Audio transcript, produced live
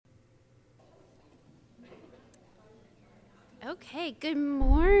Okay, good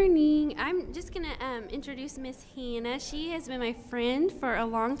morning. I'm just going to introduce Miss Hannah. She has been my friend for a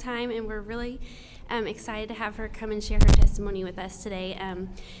long time, and we're really excited to have her come and share her testimony with us today.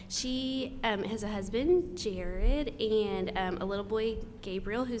 She has a husband, Jared, and a little boy,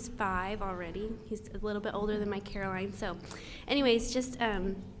 Gabriel, who's 5 already. He's a little bit older than my Caroline. So anyways, just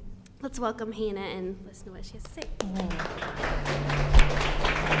let's welcome Hannah and listen to what she has to say.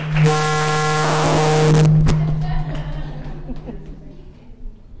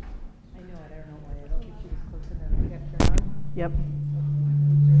 Yep.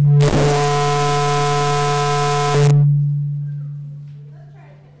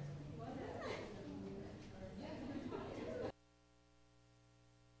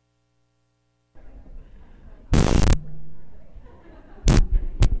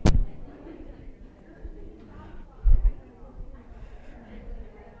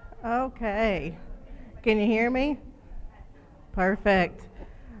 Okay. Can you hear me? Perfect.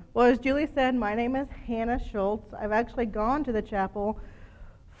 Well, as Julie said, my name is Hannah Schultz. I've actually gone to the chapel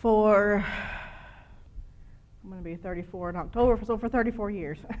I'm going to be 34 in October, so for 34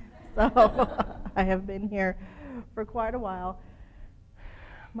 years. So I have been here for quite a while.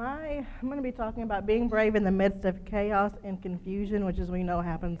 I'm going to be talking about being brave in the midst of chaos and confusion, which, as we know,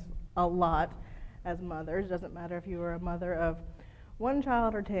 happens a lot as mothers. Doesn't matter if you are a mother of 1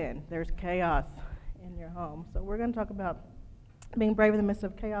 child or 10, there's chaos in your home. So we're going to talk about being brave in the midst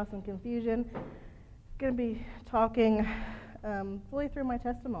of chaos and confusion. I'm going to be talking fully through my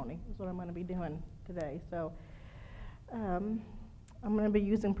testimony is what I'm going to be doing today. So I'm going to be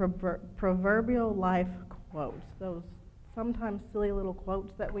using proverbial life quotes, those sometimes silly little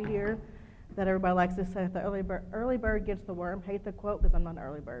quotes that we hear that everybody likes to say. The early bird gets the worm. Hate the quote because I'm not an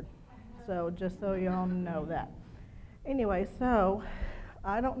early bird. So just so you all know that. Anyway, so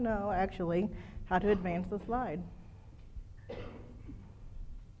I don't know actually how to advance the slide.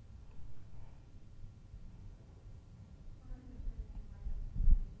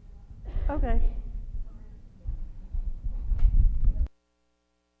 Okay.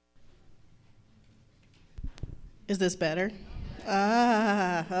 Is this better?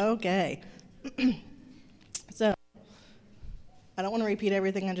 Okay. So, I don't want to repeat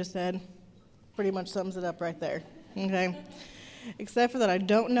everything I just said. Pretty much sums it up right there. Okay? Except for that I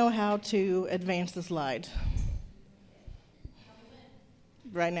don't know how to advance the slide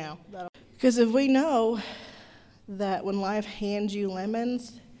right now. Because if we know that when life hands you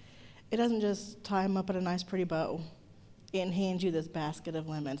lemons, it doesn't just tie them up in a nice pretty bow and hand you this basket of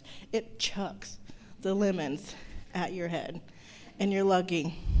lemons. It chucks the lemons at your head, and you're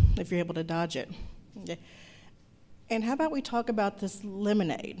lucky if you're able to dodge it. Okay. And how about we talk about this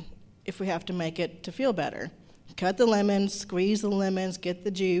lemonade, if we have to make it to feel better? Cut the lemons, squeeze the lemons, get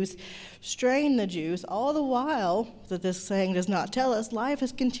the juice, strain the juice, all the while that this saying does not tell us, life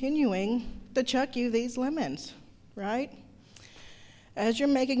is continuing to chuck you these lemons, right? As you're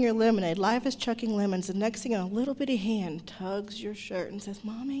making your lemonade, life is chucking lemons. The next thing, a little bitty hand tugs your shirt and says,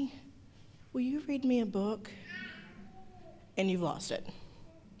 "Mommy, will you read me a book?" And you've lost it.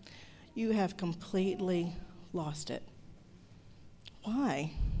 You have completely lost it.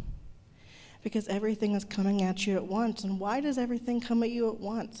 Why? Because everything is coming at you at once. And why does everything come at you at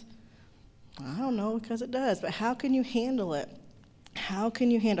once? I don't know, because it does. But how can you handle it? How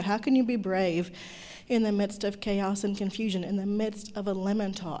can you be brave in the midst of chaos and confusion, in the midst of a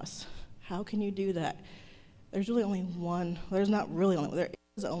lemon toss? How can you do that? There is only one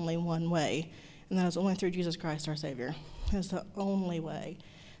way, and that is only through Jesus Christ, our Savior. That's the only way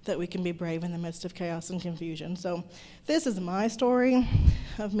that we can be brave in the midst of chaos and confusion. So this is my story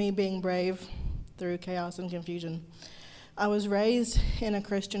of me being brave through chaos and confusion. I was raised in a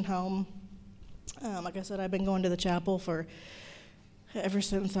Christian home. Like I said, I've been going to the chapel ever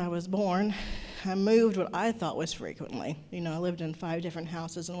since I was born. I moved what I thought was frequently. I lived in 5 different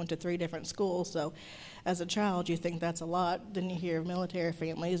houses and went to 3 different schools. So as a child, you think that's a lot. Then you hear of military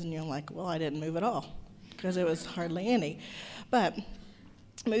families, and you're like, well, I didn't move at all because it was hardly any. But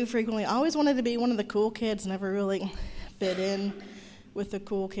moved frequently. I always wanted to be one of the cool kids, never really fit in with the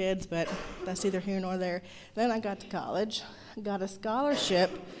cool kids, but that's neither here nor there. Then I got to college, got a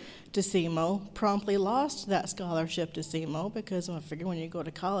scholarship to SEMO, promptly lost that scholarship to SEMO because I figure when you go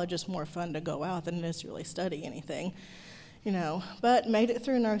to college, it's more fun to go out than it is to really study anything, But made it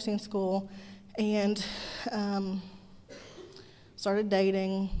through nursing school and started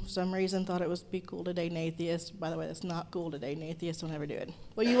dating. For some reason, thought it would be cool to date an atheist. By the way, it's not cool to date an atheist. Don't ever do it.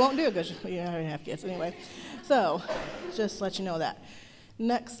 Well, you won't do it because you already have kids anyway. So just to let you know that.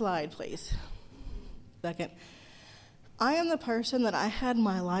 Next slide, please. Second. I am the person that I had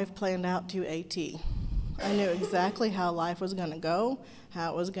my life planned out to a T. I knew exactly how life was going to go,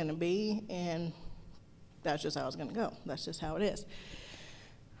 how it was going to be, and that's just how it's going to go. That's just how it is.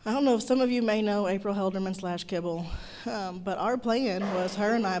 I don't know if some of you may know April Helderman / Kibble, but our plan was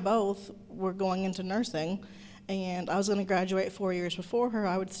her and I both were going into nursing, and I was going to graduate 4 years before her.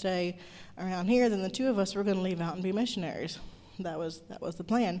 I would stay around here, then the two of us were going to leave out and be missionaries. That was the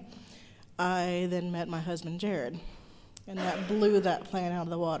plan. I then met my husband, Jared, and that blew that plan out of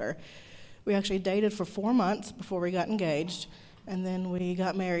the water. We actually dated for 4 months before we got engaged, and then we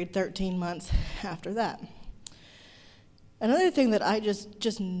got married 13 months after that. Another thing that I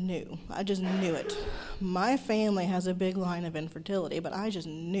just knew, I just knew it. My family has a big line of infertility, but I just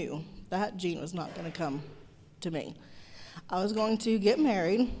knew that gene was not going to come to me. I was going to get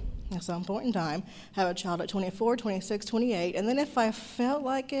married at some point in time, have a child at 24, 26, 28, and then if I felt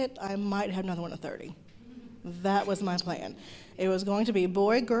like it, I might have another one at 30. That was my plan. It was going to be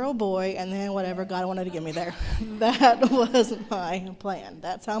boy, girl, boy, and then whatever God wanted to give me there. That was my plan.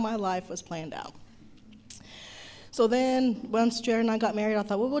 That's how my life was planned out. So then, once Jared and I got married, I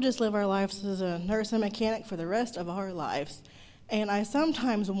thought, well, we'll just live our lives as a nurse and mechanic for the rest of our lives. And I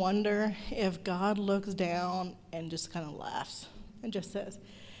sometimes wonder if God looks down and just kind of laughs and just says,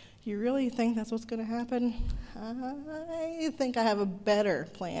 you really think that's what's going to happen? I think I have a better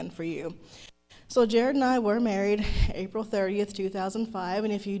plan for you. So Jared and I were married April 30th, 2005,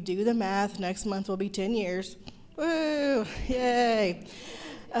 and if you do the math, next month will be 10 years. Woo! Yay!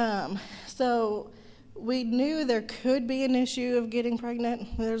 So we knew there could be an issue of getting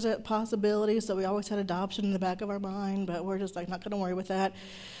pregnant. There's a possibility, so we always had adoption in the back of our mind, but we're just like not going to worry with that.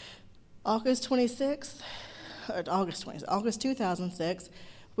 August 2006,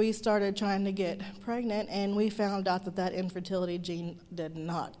 we started trying to get pregnant, and we found out that infertility gene did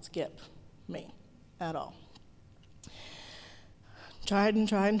not skip me at all. Tried.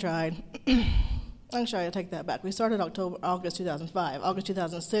 Actually, I take that back. We started August 2005. August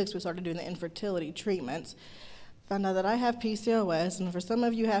 2006, we started doing the infertility treatments. Found out that I have PCOS, and for some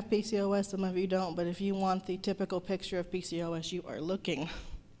of you have PCOS, some of you don't, but if you want the typical picture of PCOS, you are looking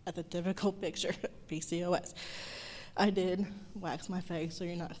at the typical picture of PCOS. I did wax my face so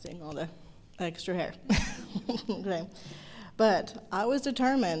you're not seeing all the extra hair. Okay. But I was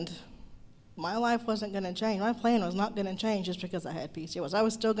determined my life wasn't going to change. My plan was not going to change just because I had PCOS. I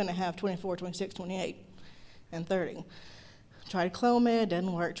was still going to have 24, 26, 28, and 30. Tried Clomid,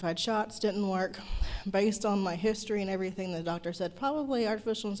 didn't work. Tried shots, didn't work. Based on my history and everything, the doctor said probably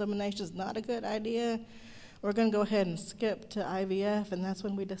artificial insemination is not a good idea. We're going to go ahead and skip to IVF, and that's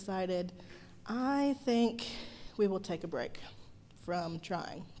when we decided, I think we will take a break from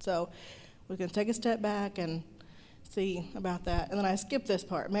trying. So we're going to take a step back and see about that. And then I skipped this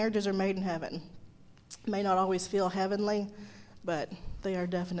part. Marriages are made in heaven. May not always feel heavenly, but they are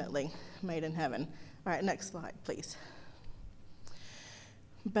definitely made in heaven. All right, next slide, please.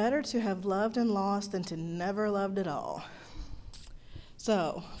 Better to have loved and lost than to never loved at all.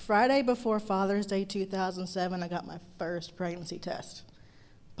 So, Friday before Father's Day 2007, I got my first pregnancy test,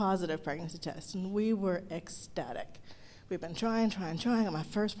 positive pregnancy test, and we were ecstatic. We've been trying, got my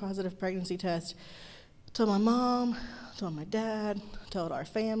first positive pregnancy test. Told my mom, told my dad, told our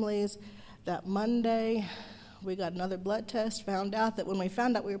families. That Monday, we got another blood test, found out that when we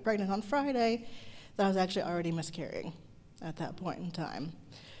found out we were pregnant on Friday, that I was actually already miscarrying at that point in time.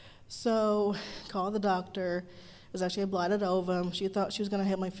 So, called the doctor. It was actually a blighted ovum. She thought she was going to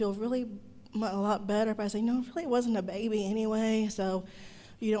help me feel really a lot better by saying, no, really it wasn't a baby anyway, so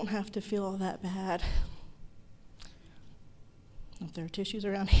you don't have to feel all that bad. If there are tissues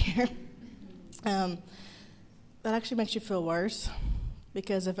around here. That actually makes you feel worse,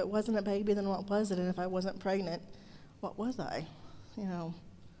 because if it wasn't a baby, then what was it? And if I wasn't pregnant, what was I?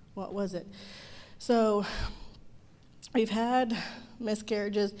 What was it? So we've had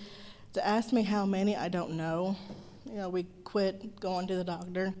miscarriages. To ask me how many, I don't know. We quit going to the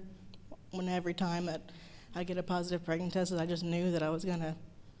doctor every time that I get a positive pregnancy test, I just knew that I was going to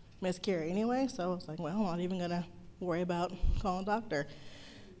miscarry anyway. So I was like, well, I'm not even going to worry about calling a doctor.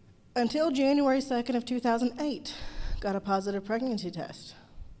 Until January 2nd of 2008, got a positive pregnancy test.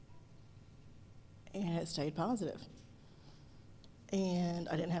 And it stayed positive. And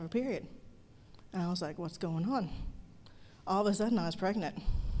I didn't have a period. And I was like, what's going on? All of a sudden, I was pregnant.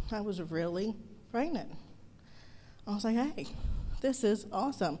 I was really pregnant. I was like, hey, this is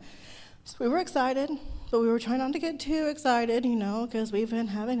awesome. So we were excited, but we were trying not to get too excited, because we've been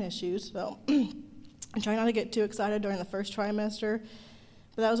having issues. So I'm trying not to get too excited during the first trimester.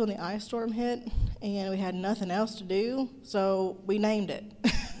 But that was when the ice storm hit, and we had nothing else to do, so we named it.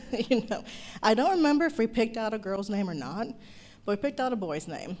 I don't remember if we picked out a girl's name or not, But we picked out a boy's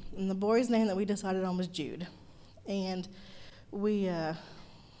name, and the boy's name that we decided on was Jude. And we,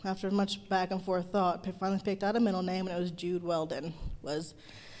 after much back and forth thought, finally picked out a middle name, and it was Jude Weldon was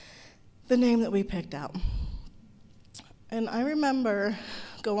the name that we picked out. And I remember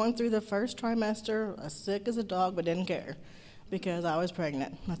going through the first trimester as sick as a dog, but didn't care because I was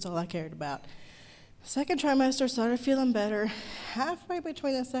pregnant. That's all I cared about. Second trimester, started feeling better. Halfway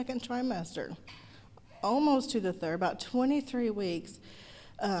between the second trimester, almost to the third, about 23 weeks,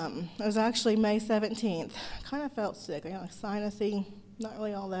 it was actually May 17th. I kind of felt sick, sinusy, not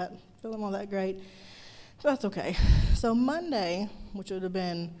really feeling all that great. But that's okay. So Monday, which would have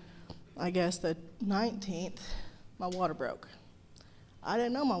been, I guess, the 19th, my water broke. I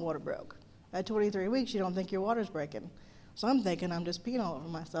didn't know my water broke. At 23 weeks, you don't think your water's breaking. So I'm thinking I'm just peeing all over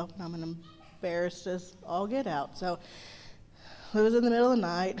myself, and I'm embarrassed as all get out. So it was in the middle of the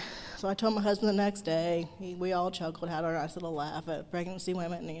night. So I told my husband the next day. We all chuckled, had our nice little laugh at pregnancy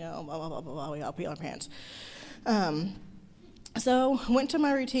women, blah, blah, blah, blah, blah. We all pee on our pants. So I went to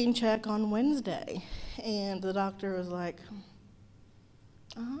my routine check on Wednesday, and the doctor was like,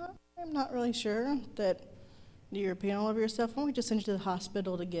 I'm not really sure that you're peeing all over yourself. Why don't we just send you to the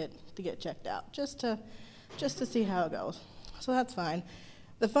hospital to get checked out, just to see how it goes. So that's fine.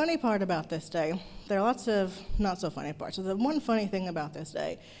 The funny part about this day, there are lots of not so funny parts. So the one funny thing about this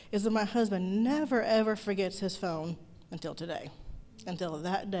day is that my husband never, ever forgets his phone until today. Until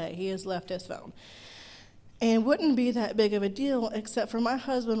that day, he has left his phone. And it wouldn't be that big of a deal except for my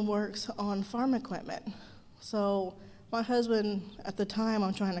husband works on farm equipment. So my husband, at the time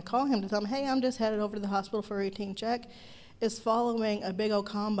I'm trying to call him to tell him, hey, I'm just headed over to the hospital for a routine check, is following a big old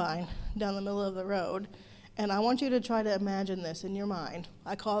combine down the middle of the road. And I want you to try to imagine this in your mind.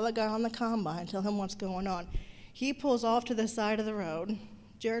 I call the guy on the combine, tell him what's going on. He pulls off to the side of the road.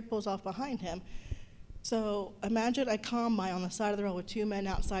 Jared pulls off behind him. So imagine a combine on the side of the road with two men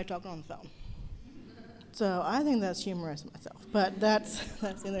outside talking on the phone. So I think that's humorous myself, but that's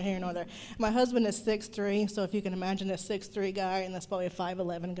neither here nor there. My husband is 6'3", so if you can imagine a 6'3" guy, and that's probably a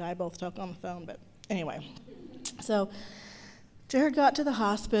 5'11" guy, both talking on the phone, but anyway. So Jared got to the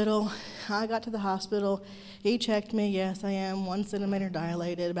hospital. I got to the hospital. He checked me. Yes, I am 1 centimeter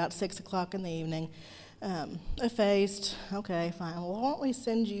dilated, about 6 o'clock in the evening. Effaced. Okay, fine. Well, why don't we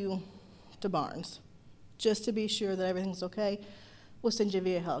send you to Barnes? Just to be sure that everything's okay, we'll send you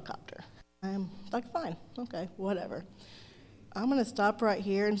via helicopter. I'm like, fine, okay, whatever. I'm going to stop right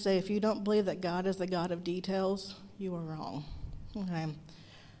here and say, if you don't believe that God is the God of details, you are wrong. Okay.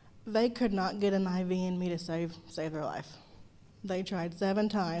 They could not get an IV in me to save their life. They tried 7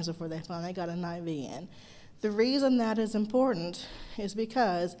 times before they finally got an IV in. The reason that is important is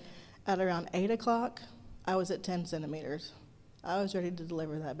because at around 8 o'clock, I was at 10 centimeters. I was ready to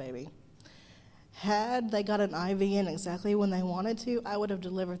deliver that baby. Had they got an IV in exactly when they wanted to, I would have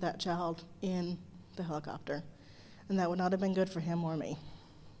delivered that child in the helicopter. And that would not have been good for him or me.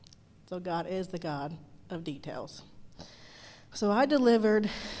 So God is the God of details. So I delivered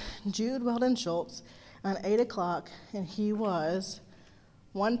Jude Weldon Schultz at 8 o'clock, and he was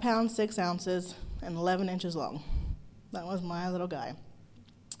 1 pound, 6 ounces, and 11 inches long. That was my little guy.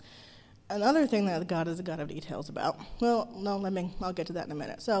 Another thing that God is a God of details about, I'll get to that in a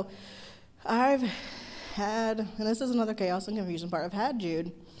minute. So I've had, and this is another chaos and confusion part, I've had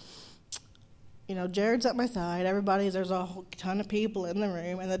Jude. Jared's at my side. There's a whole ton of people in the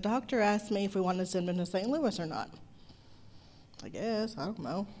room, and the doctor asked me if we wanted to send him to St. Louis or not. I guess, I don't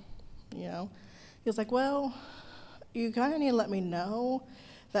know. He was like, well, you kind of need to let me know.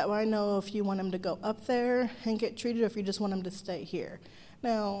 That way I know if you want him to go up there and get treated or if you just want him to stay here.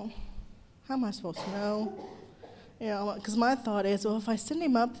 Now, how am I supposed to know? Because my thought is, well, if I send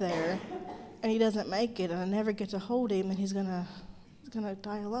him up there and he doesn't make it and I never get to hold him, then he's gonna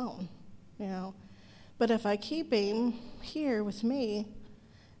die alone, But if I keep him here with me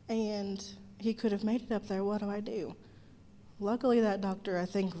and he could have made it up there, what do I do? Luckily, that doctor, I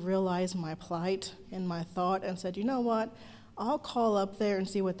think, realized my plight and my thought and said, you know what, I'll call up there and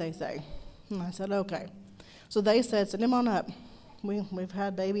see what they say. And I said, okay. So they said, send him on up. We've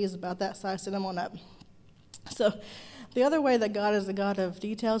had babies about that size, send him on up. So the other way that God is the God of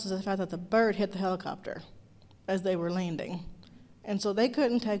details is the fact that the bird hit the helicopter as they were landing. And so they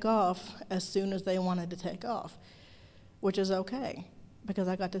couldn't take off as soon as they wanted to take off, which is okay, because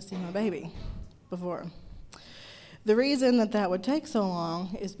I got to see my baby before. The reason that would take so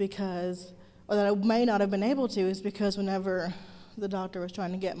long is because, or that I may not have been able to, is because whenever the doctor was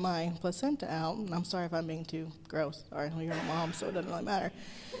trying to get my placenta out, and I'm sorry if I'm being too gross, sorry, you're a mom, so it doesn't really matter.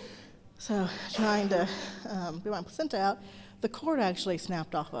 So trying to get my placenta out, the cord actually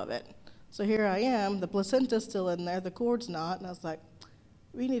snapped off of it. So here I am, the placenta's still in there, the cord's not, and I was like,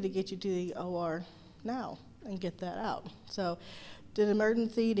 we need to get you to the OR now and get that out. So did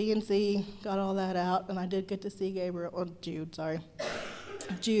emergency, D&C, got all that out, and I did get to see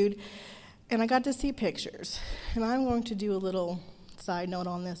Jude, and I got to see pictures. And I'm going to do a little side note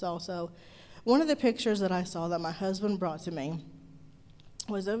on this also. One of the pictures that I saw that my husband brought to me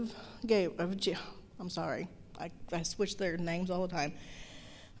was I switch their names all the time,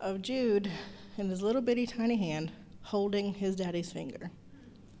 of Jude in his little bitty tiny hand holding his daddy's finger.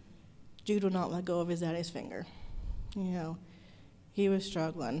 Jude would not let go of his daddy's finger. You know, he was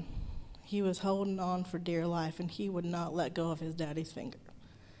struggling. He was holding on for dear life, and he would not let go of his daddy's finger.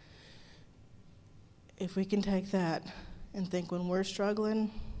 If we can take that and think when we're struggling,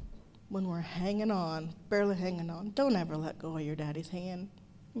 when we're hanging on, barely hanging on, don't ever let go of your daddy's hand.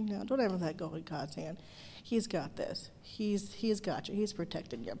 You know, don't ever let go of God's hand. He's got this. He's got you. He's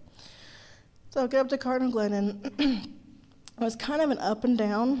protecting you. So I get up to Cardinal Glennon. It was kind of an up and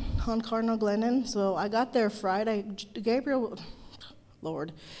down on Cardinal Glennon. So I got there Friday.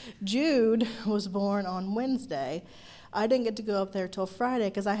 Jude was born on Wednesday. I didn't get to go up there till Friday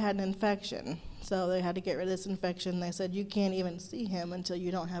because I had an infection. So they had to get rid of this infection. They said, you can't even see him until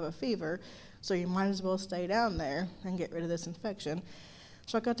you don't have a fever, so you might as well stay down there and get rid of this infection.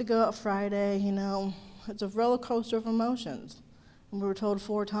 So I got to go up Friday. You know, it's a roller coaster of emotions. And we were told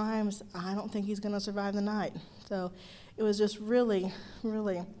 4 times, I don't think he's going to survive the night. So it was just really,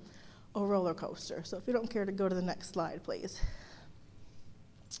 really a roller coaster. So if you don't care to go to the next slide, please.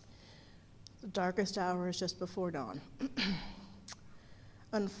 The darkest hour is just before dawn.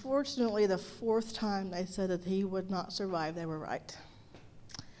 Unfortunately, the 4th time they said that he would not survive, they were right.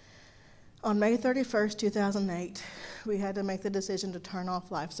 On May 31st, 2008, we had to make the decision to turn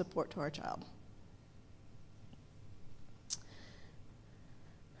off life support to our child.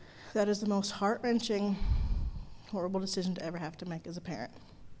 That is the most heart-wrenching, horrible decision to ever have to make as a parent,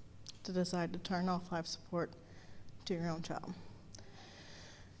 to decide to turn off life support to your own child.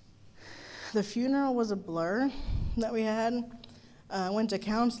 The funeral was a blur that we had. I went to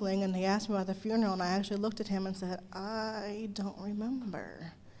counseling, and he asked me about the funeral, and I actually looked at him and said, I don't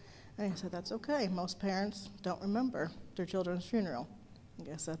remember. And he said, that's okay. Most parents don't remember their children's funeral. I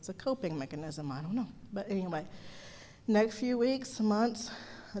guess that's a coping mechanism. I don't know. But anyway, next few weeks, months,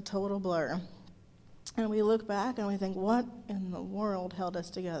 a total blur. And we look back, and we think, what in the world held us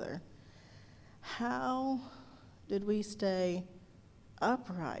together? How did we stay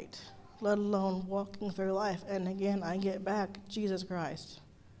upright, let alone walking through life? And again, I get back, Jesus Christ.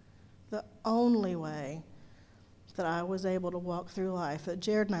 The only way that I was able to walk through life, that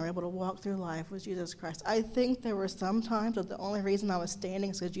Jared and I were able to walk through life, was Jesus Christ. I think there were some times that the only reason I was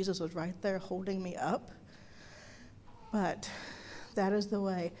standing is because Jesus was right there holding me up. But that is the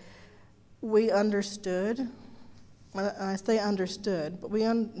way we understood. And I say understood, but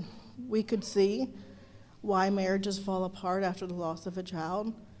we could see why marriages fall apart after the loss of a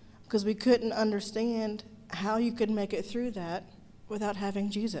child, because we couldn't understand how you could make it through that without having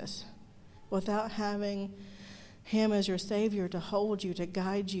Jesus, without having him as your Savior to hold you, to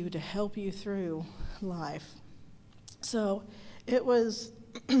guide you, to help you through life. So it was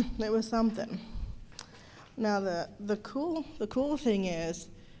it was something. Now the cool thing is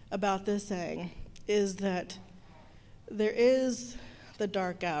about this saying is that there is the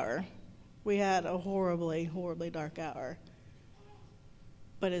dark hour. We had a horribly, horribly dark hour.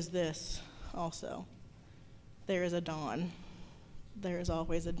 But is this also? There is a dawn. There is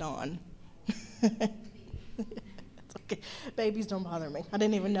always a dawn. It's okay. Babies don't bother me. I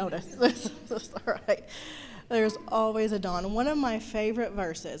didn't even notice. It's all right. There's always a dawn. One of my favorite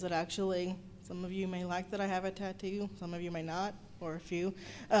verses that actually, some of you may like that I have a tattoo, some of you may not, or a few,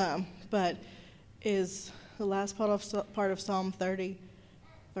 but is the last part of Psalm 30,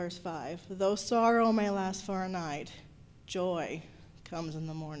 verse 5. Though sorrow may last for a night, joy comes in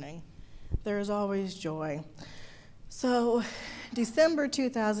the morning. There is always joy. So December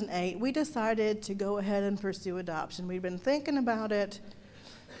 2008, we decided to go ahead and pursue adoption. We'd been thinking about it,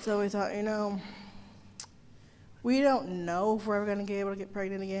 so we thought, we don't know if we're ever going to be able to get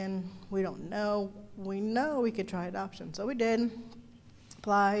pregnant again. We don't know. We know we could try adoption. So we did,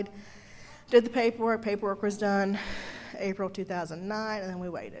 applied, did the paperwork. Paperwork was done April 2009, and then we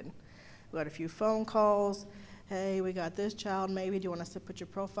waited. We got a few phone calls. Hey, we got this child, maybe. Do you want us to put your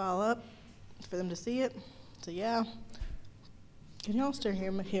profile up for them to see it? So, yeah. Can y'all still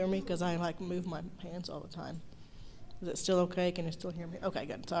hear me? Because I, move my hands all the time. Is it still okay? Can you still hear me? Okay,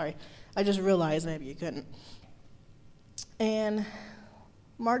 good. Sorry. I just realized maybe you couldn't. And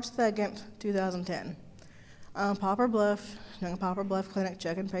March 2nd, 2010, Poplar Bluff, young Poplar Bluff Clinic,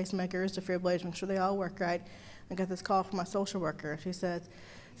 checking pacemakers, defibrillators, make sure they all work right. I got this call from my social worker. She says,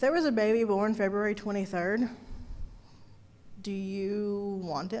 there was a baby born February 23rd. Do you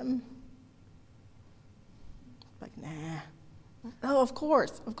want him? Like, nah. Oh, of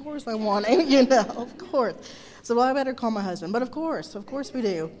course I want him, of course. So, well, I better call my husband. But of course we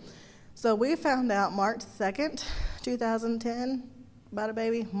do. So we found out March 2nd, 2010, about a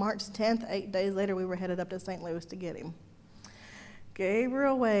baby. March 10th, 8 days later, we were headed up to St. Louis to get him.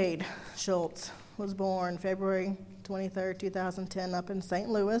 Gabriel Wade Schultz was born February 23rd, 2010, up in St.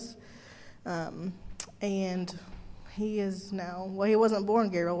 Louis. And he is now, well, he wasn't born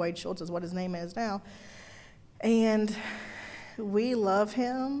Gabriel Wade Schultz, is what his name is now. And we love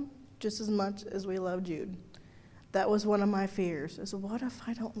him just as much as we love Jude. That was one of my fears, is what if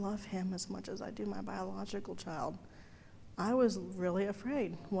I don't love him as much as I do my biological child? I was really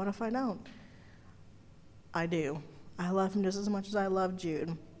afraid. What if I don't? I do. I love him just as much as I love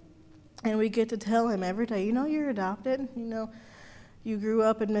Jude. And we get to tell him every day, you're adopted. You grew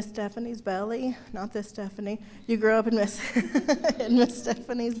up in Miss Stephanie's belly. Not this Stephanie. You grew up in Miss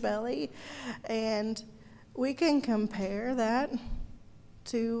Stephanie's belly. And we can compare that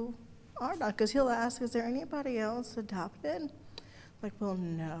to our dog, because he'll ask, is there anybody else adopted? Like, well,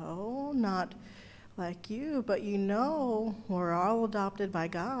 no, not like you, but we're all adopted by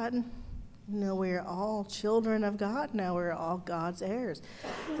God. We're all children of God now. We're all God's heirs.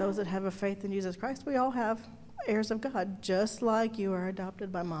 Those that have a faith in Jesus Christ, we all have heirs of God, just like you are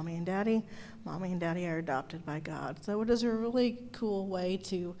adopted by mommy and daddy. Mommy and daddy are adopted by God. So it is a really cool way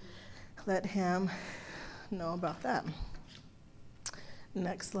to let him know about that.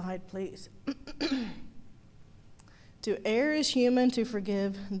 Next slide, please. To err is human, to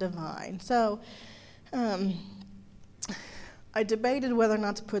forgive divine. So I debated whether or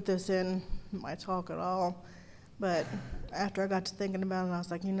not to put this in my talk at all, but after I got to thinking about it, I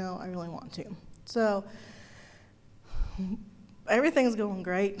was like, I really want to. So everything's going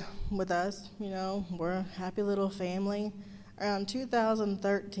great with us. We're a happy little family. Around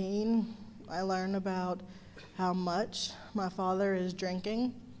 2013, I learned about how much my father is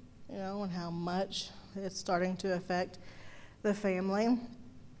drinking, and how much it's starting to affect the family,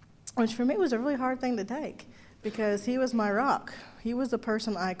 which for me was a really hard thing to take, because he was my rock. He was the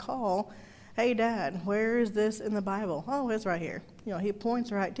person I call, hey, Dad, where is this in the Bible? Oh, it's right here. He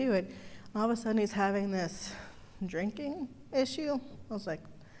points right to it. All of a sudden, he's having this drinking issue. I was like,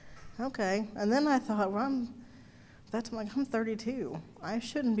 okay. And then I thought, well, I'm 32. I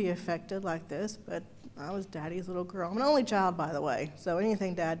shouldn't be affected like this, but I was Daddy's little girl. I'm an only child, by the way, so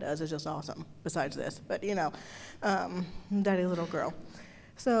anything Dad does is just awesome, besides this. But, Daddy's little girl.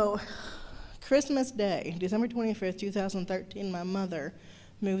 So Christmas Day, December 25th, 2013, my mother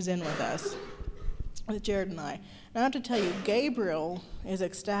moves in with us, with Jared and I. Now I have to tell you, Gabriel is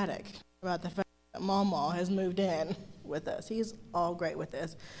ecstatic about the fact that Mama has moved in with us. He's all great with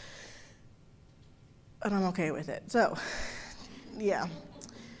this, and I'm okay with it. So, yeah.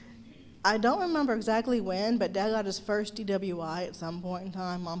 I don't remember exactly when, but Dad got his first DWI at some point in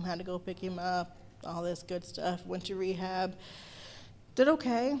time. Mom had to go pick him up, all this good stuff. Went to rehab. Did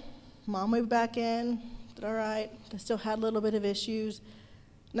okay. Mom moved back in. Did all right. They still had a little bit of issues.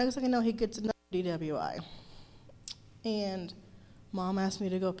 Next thing I know, he gets another DWI. And Mom asked me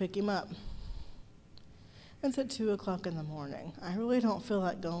to go pick him up. It's at 2 o'clock in the morning. I really don't feel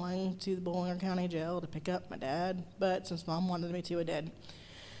like going to the Bolivar County Jail to pick up my dad, but since Mom wanted me to, I did.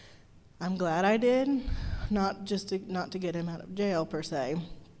 I'm glad I did, not to get him out of jail per se,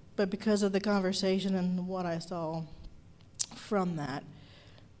 but because of the conversation and what I saw from that.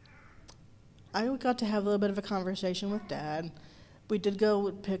 I got to have a little bit of a conversation with Dad. We did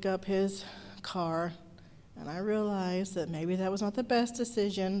go pick up his car, and I realized that maybe that was not the best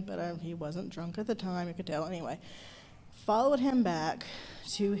decision, but he wasn't drunk at the time, you could tell anyway. Followed him back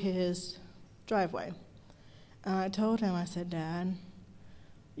to his driveway. And I told him, I said, Dad,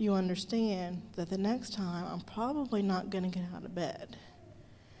 you understand that the next time I'm probably not going to get out of bed.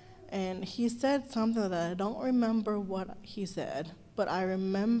 And he said something that I don't remember what he said, but I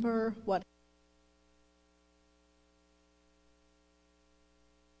remember what.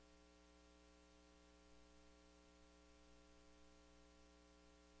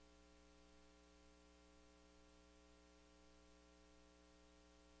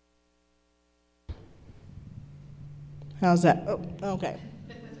 How's that? Oh, okay.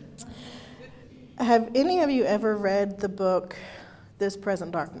 Have any of you ever read the book This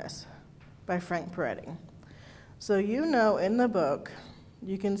Present Darkness by Frank Peretti? So in the book,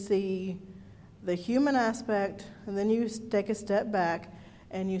 you can see the human aspect, and then you take a step back,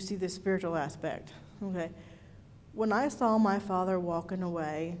 and you see the spiritual aspect. Okay. When I saw my father walking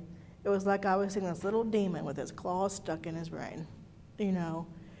away, it was like I was seeing this little demon with his claws stuck in his brain,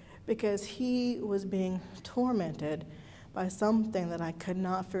 because he was being tormented by something that I could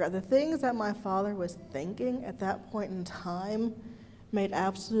not figure out. The things that my father was thinking at that point in time made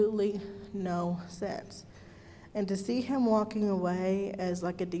absolutely no sense. And to see him walking away as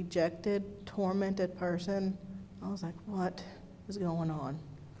like a dejected, tormented person, I was like, what is going on?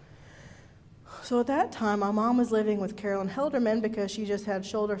 So at that time, my mom was living with Carolyn Helderman because she just had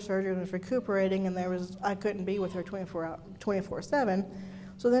shoulder surgery and was recuperating, and I couldn't be with her 24/7.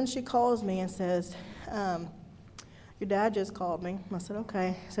 So then she calls me and says, your dad just called me. I said,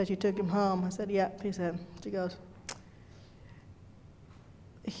 okay. He said, you took him home. I said, yep. She goes,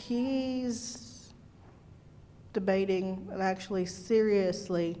 he's debating and actually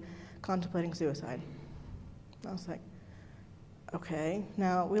seriously contemplating suicide. I was like, okay.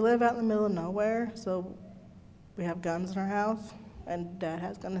 Now, we live out in the middle of nowhere, so we have guns in our house, and Dad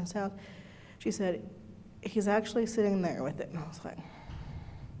has guns in his house. She said, he's actually sitting there with it. And I was like,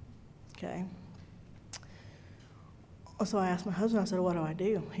 okay. So I asked my husband, I said, what do I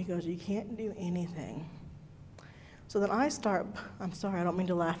do? He goes, you can't do anything. So then I'm sorry, I don't mean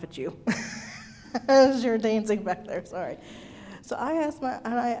to laugh at you. You're dancing back there, sorry. So I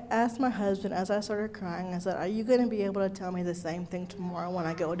asked my husband as I started crying, I said, are you going to be able to tell me the same thing tomorrow when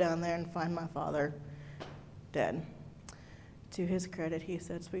I go down there and find my father dead? To his credit, he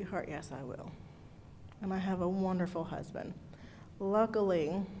said, sweetheart, yes, I will. And I have a wonderful husband.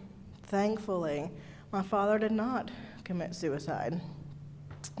 Luckily, thankfully, my father did not commit suicide,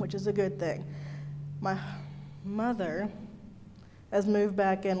 which is a good thing. My mother has moved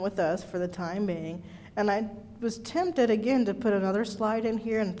back in with us for the time being, and I was tempted again to put another slide in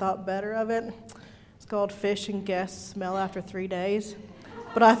here and thought better of it. It's called Fish and Guests Smell After 3 Days,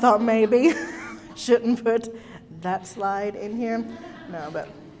 but I thought maybe shouldn't put that slide in here. No, but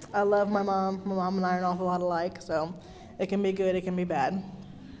I love my mom. My mom and I are an awful lot alike, so it can be good, it can be bad.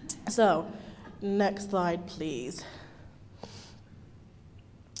 So, next slide, please.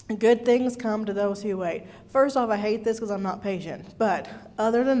 Good things come to those who wait. First off, I hate this because I'm not patient. But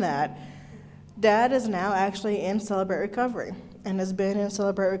other than that, Dad is now actually in Celebrate Recovery and has been in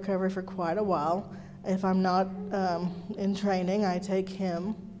Celebrate Recovery for quite a while. If I'm not in training, I take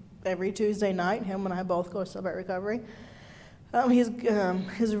him every Tuesday night. Him and I both go to Celebrate Recovery. He's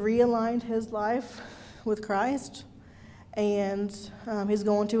realigned his life with Christ, and he's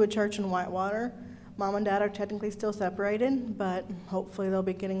going to a church in Whitewater. Mom and Dad are technically still separated, but hopefully they'll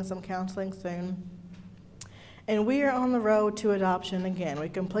be getting some counseling soon. And we are on the road to adoption again. We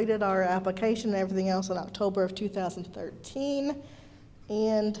completed our application and everything else in October of 2013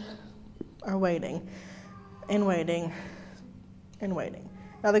 and are waiting and waiting and waiting.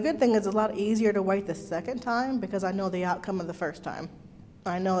 Now, the good thing is it's a lot easier to wait the second time because I know the outcome of the first time.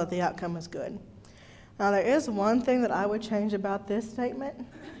 I know that the outcome is good. Now, there is one thing that I would change about this statement,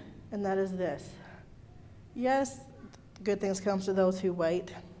 and that is this. Yes, good things come to those who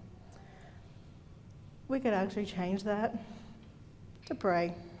wait. We could actually change that to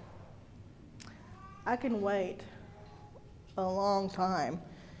pray. I can wait a long time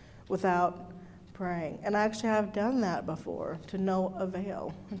without praying. And I actually have done that before to no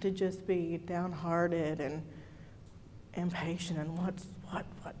avail, and to just be downhearted and impatient and why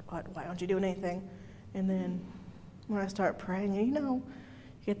don't you do anything? And then when I start praying, you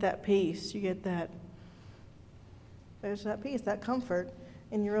get that peace, there's that peace, that comfort,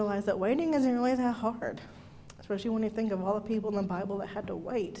 and you realize that waiting isn't really that hard, especially when you think of all the people in the Bible that had to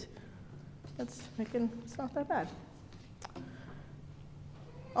wait. It's not that bad.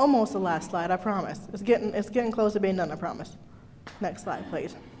 Almost the last slide, I promise. It's getting close to being done, I promise. Next slide,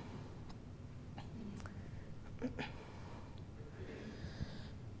 please.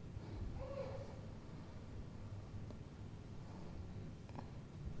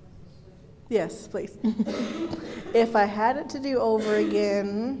 Yes, please. If I had it to do over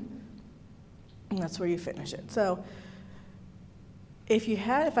again, that's where you finish it. So, if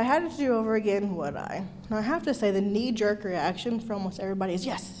I had it to do over again, would I? Now, I have to say the knee-jerk reaction from almost everybody is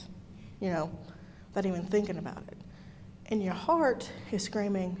yes, without even thinking about it. And your heart is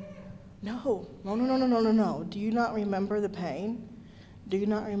screaming, no. Do you not remember the pain? Do you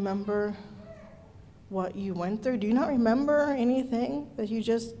not remember what you went through? Do you not remember anything that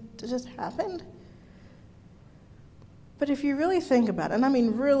just happened? But if you really think about it, and I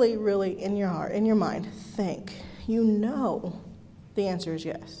mean really, really in your heart, in your mind, think, the answer is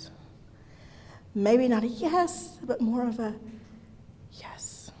yes. Maybe not a yes, but more of a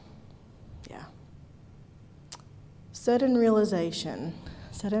yes. Yeah. Set in realization,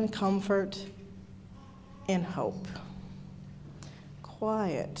 set in comfort, in hope.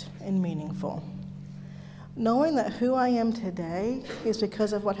 Quiet and meaningful. Knowing that who I am today is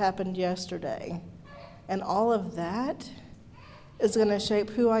because of what happened yesterday. And all of that is going to shape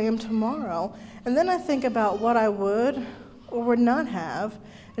who I am tomorrow. And then I think about what I would or would not have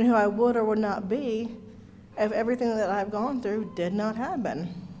and who I would or would not be if everything that I've gone through did not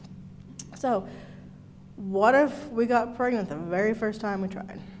happen. So, what if we got pregnant the very first time we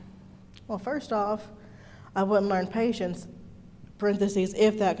tried? Well, first off, I wouldn't learn patience, parentheses,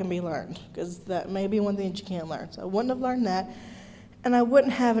 if that can be learned, because that may be one thing that you can't learn. So I wouldn't have learned that. And I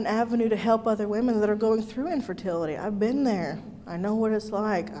wouldn't have an avenue to help other women that are going through infertility. I've been there. I know what it's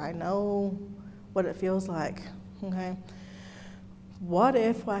like. I know what it feels like. Okay? What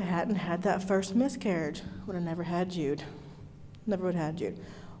if I hadn't had that first miscarriage? Would have never had Jude. Never would have had Jude.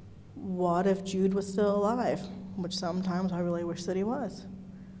 What if Jude was still alive? Which sometimes I really wish that he was.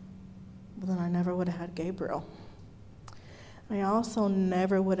 But then I never would have had Gabriel. I also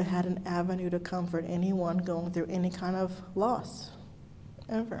never would have had an avenue to comfort anyone going through any kind of loss.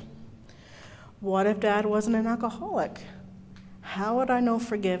 Ever. What if Dad wasn't an alcoholic? How would I know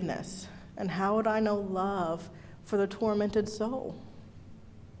forgiveness? And how would I know love for the tormented soul?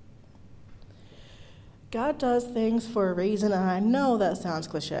 God does things for a reason, and I know that sounds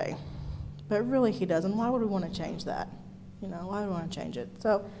cliche, but really He doesn't. Why would we want to change that? Why would we want to change it?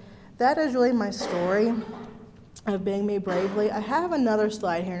 So that is really my story of being me bravely. I have another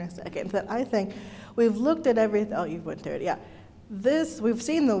slide here in a second that I think we've looked at everything. Oh, you went through it, yeah. We've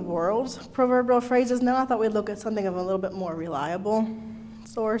seen the world's proverbial phrases. Now I thought we'd look at something of a little bit more reliable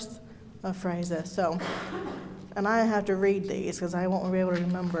source of phrases. So, and I have to read these because I won't be able to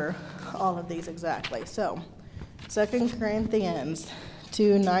remember all of these exactly. So, 2 Corinthians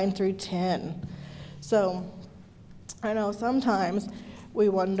 2, 9 through 10. So, I know sometimes we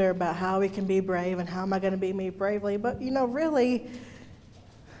wonder about how we can be brave and how am I going to be me bravely. But, really,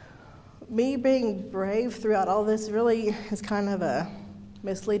 me being brave throughout all this really is kind of a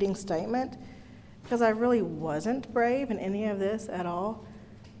misleading statement because I really wasn't brave in any of this at all.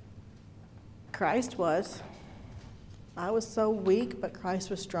 Christ was. I was so weak, but Christ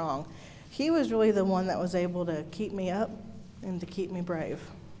was strong. He was really the one that was able to keep me up and to keep me brave.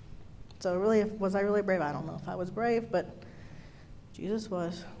 So really, was I really brave? I don't know if I was brave, but Jesus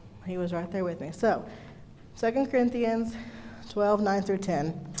was. He was right there with me. So, 2 Corinthians 12, 9 through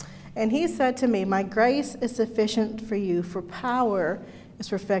 10. And He said to me, my grace is sufficient for you, for power is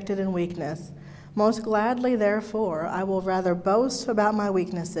perfected in weakness. Most gladly, therefore, I will rather boast about my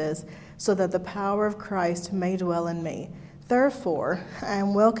weaknesses, so that the power of Christ may dwell in me. Therefore, I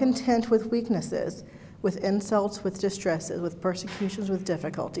am well content with weaknesses, with insults, with distresses, with persecutions, with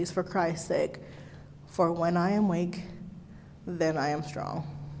difficulties, for Christ's sake. For when I am weak, then I am strong.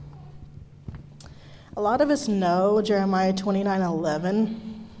 A lot of us know Jeremiah 29:11.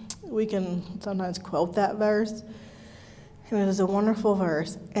 We can sometimes quote that verse, and it is a wonderful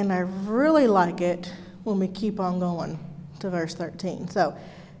verse, and I really like it when we keep on going to verse 13. So,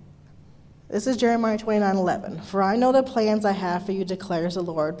 this is Jeremiah 29:11. For I know the plans I have for you, declares the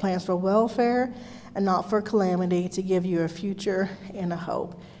Lord, plans for welfare and not for calamity, to give you a future and a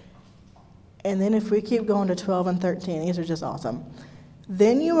hope. And then if we keep going to 12 and 13, these are just awesome.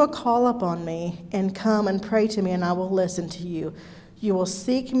 Then you will call upon me and come and pray to me, and I will listen to you. You will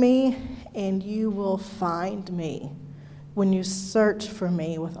seek me, and you will find me when you search for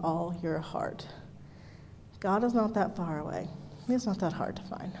me with all your heart. God is not that far away. He's not that hard to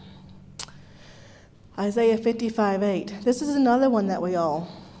find. Isaiah 55:8. This is another one that we all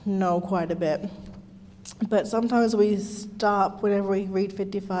know quite a bit. But sometimes we stop whenever we read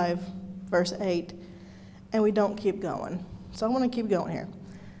 55, verse 8, and we don't keep going. So I want to keep going here.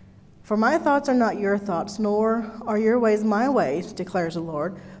 For my thoughts are not your thoughts, nor are your ways my ways, declares the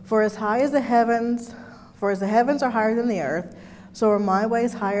Lord. For as the heavens are higher than the earth, so are my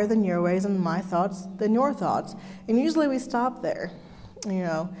ways higher than your ways, and my thoughts than your thoughts. And usually we stop there,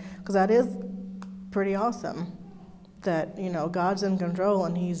 because that is pretty awesome. That, God's in control,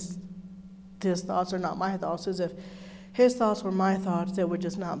 and His thoughts are not my thoughts. As if His thoughts were my thoughts, it would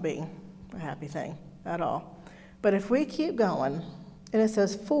just not be a happy thing at all. But if we keep going, and it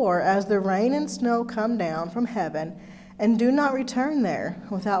says, for as the rain and snow come down from heaven and do not return there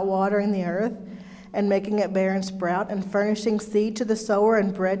without watering the earth and making it bear and sprout and furnishing seed to the sower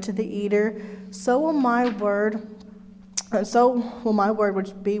and bread to the eater, so will my word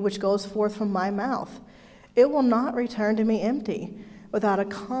which goes forth from my mouth. It will not return to me empty, without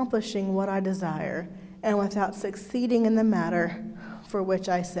accomplishing what I desire and without succeeding in the matter for which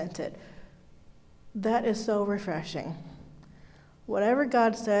I sent it. That is so refreshing. Whatever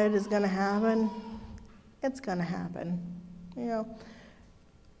God said is going to happen, It's going to happen. You know,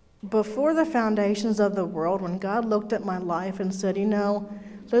 before the foundations of the world, when God looked at my life and said, you know,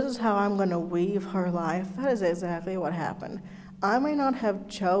 this is how I'm going to weave her life, that is exactly what happened. I may not have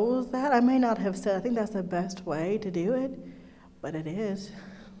chose that. I may not have said, I think that's the best way to do it, but it is.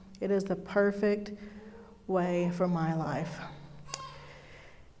 It is the perfect way for my life.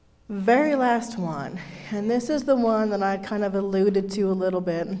 Very last one, and this is the one that I kind of alluded to a little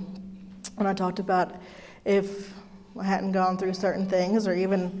bit when I talked about if I hadn't gone through certain things, or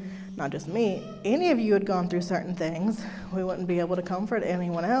even not just me, any of you had gone through certain things, we wouldn't be able to comfort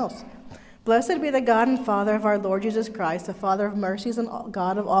anyone else. Blessed be the God and Father of our Lord Jesus Christ, the Father of mercies and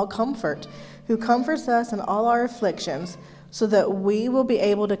God of all comfort, who comforts us in all our afflictions, so that we will be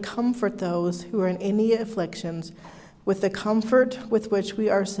able to comfort those who are in any afflictions with the comfort with which we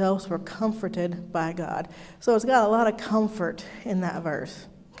ourselves were comforted by God. So it's got a lot of comfort in that verse,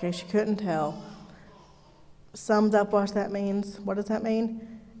 in case you couldn't tell. Sums up what that means. What does that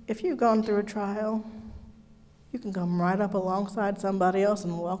mean? If you've gone through a trial, you can come right up alongside somebody else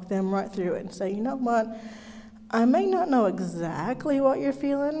and walk them right through it and say, you know what? I may not know exactly what you're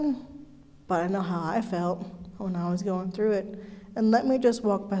feeling, but I know how I felt when I was going through it. And let me just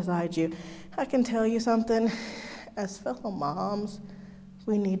walk beside you. I can tell you something. As fellow moms,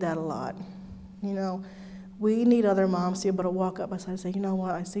 we need that a lot. You know, we need other moms to be able to walk up beside and say, you know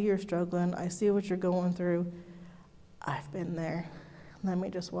what, I see you're struggling. I see what you're going through. I've been there. Let me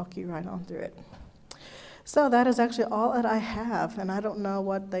just walk you right on through it. So that is actually all that I have, and I don't know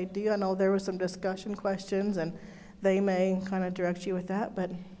what they do. I know there were some discussion questions, and they may kind of direct you with that,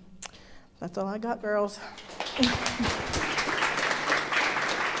 but that's all I got, girls.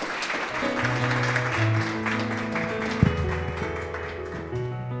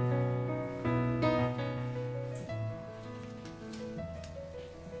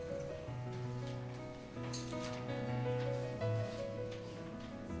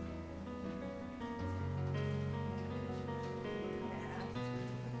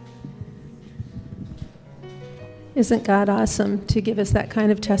 Isn't God awesome to give us that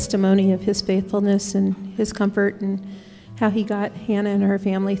kind of testimony of his faithfulness and his comfort and how he got Hannah and her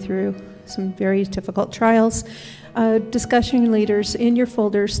family through some very difficult trials? Discussion leaders, in your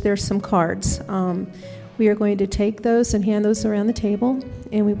folders, there's some cards. We are going to take those and hand those around the table,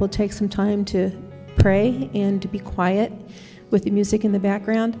 and we will take some time to pray and to be quiet with the music in the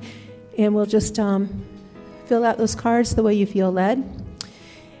background. And we'll just fill out those cards the way you feel led.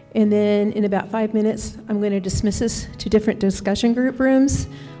 And then in about 5 minutes, I'm going to dismiss us to different discussion group rooms.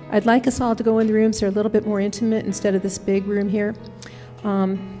 I'd like us all to go in the rooms that are a little bit more intimate instead of this big room here.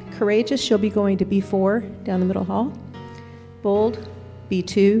 Courageous, she'll be going to B4 down the middle hall. Bold,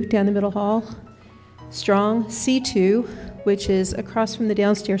 B2 down the middle hall. Strong, C2, which is across from the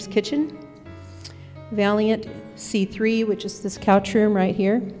downstairs kitchen. Valiant, C3, which is this couch room right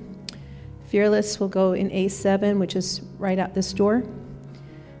here. Fearless will go in A7, which is right out this door.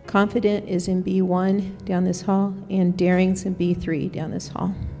 Confident is in B1 down this hall, and Daring's in B3 down this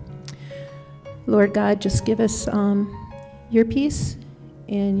hall. Lord God, just give us your peace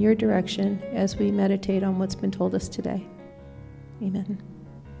and your direction as we meditate on what's been told us today. Amen.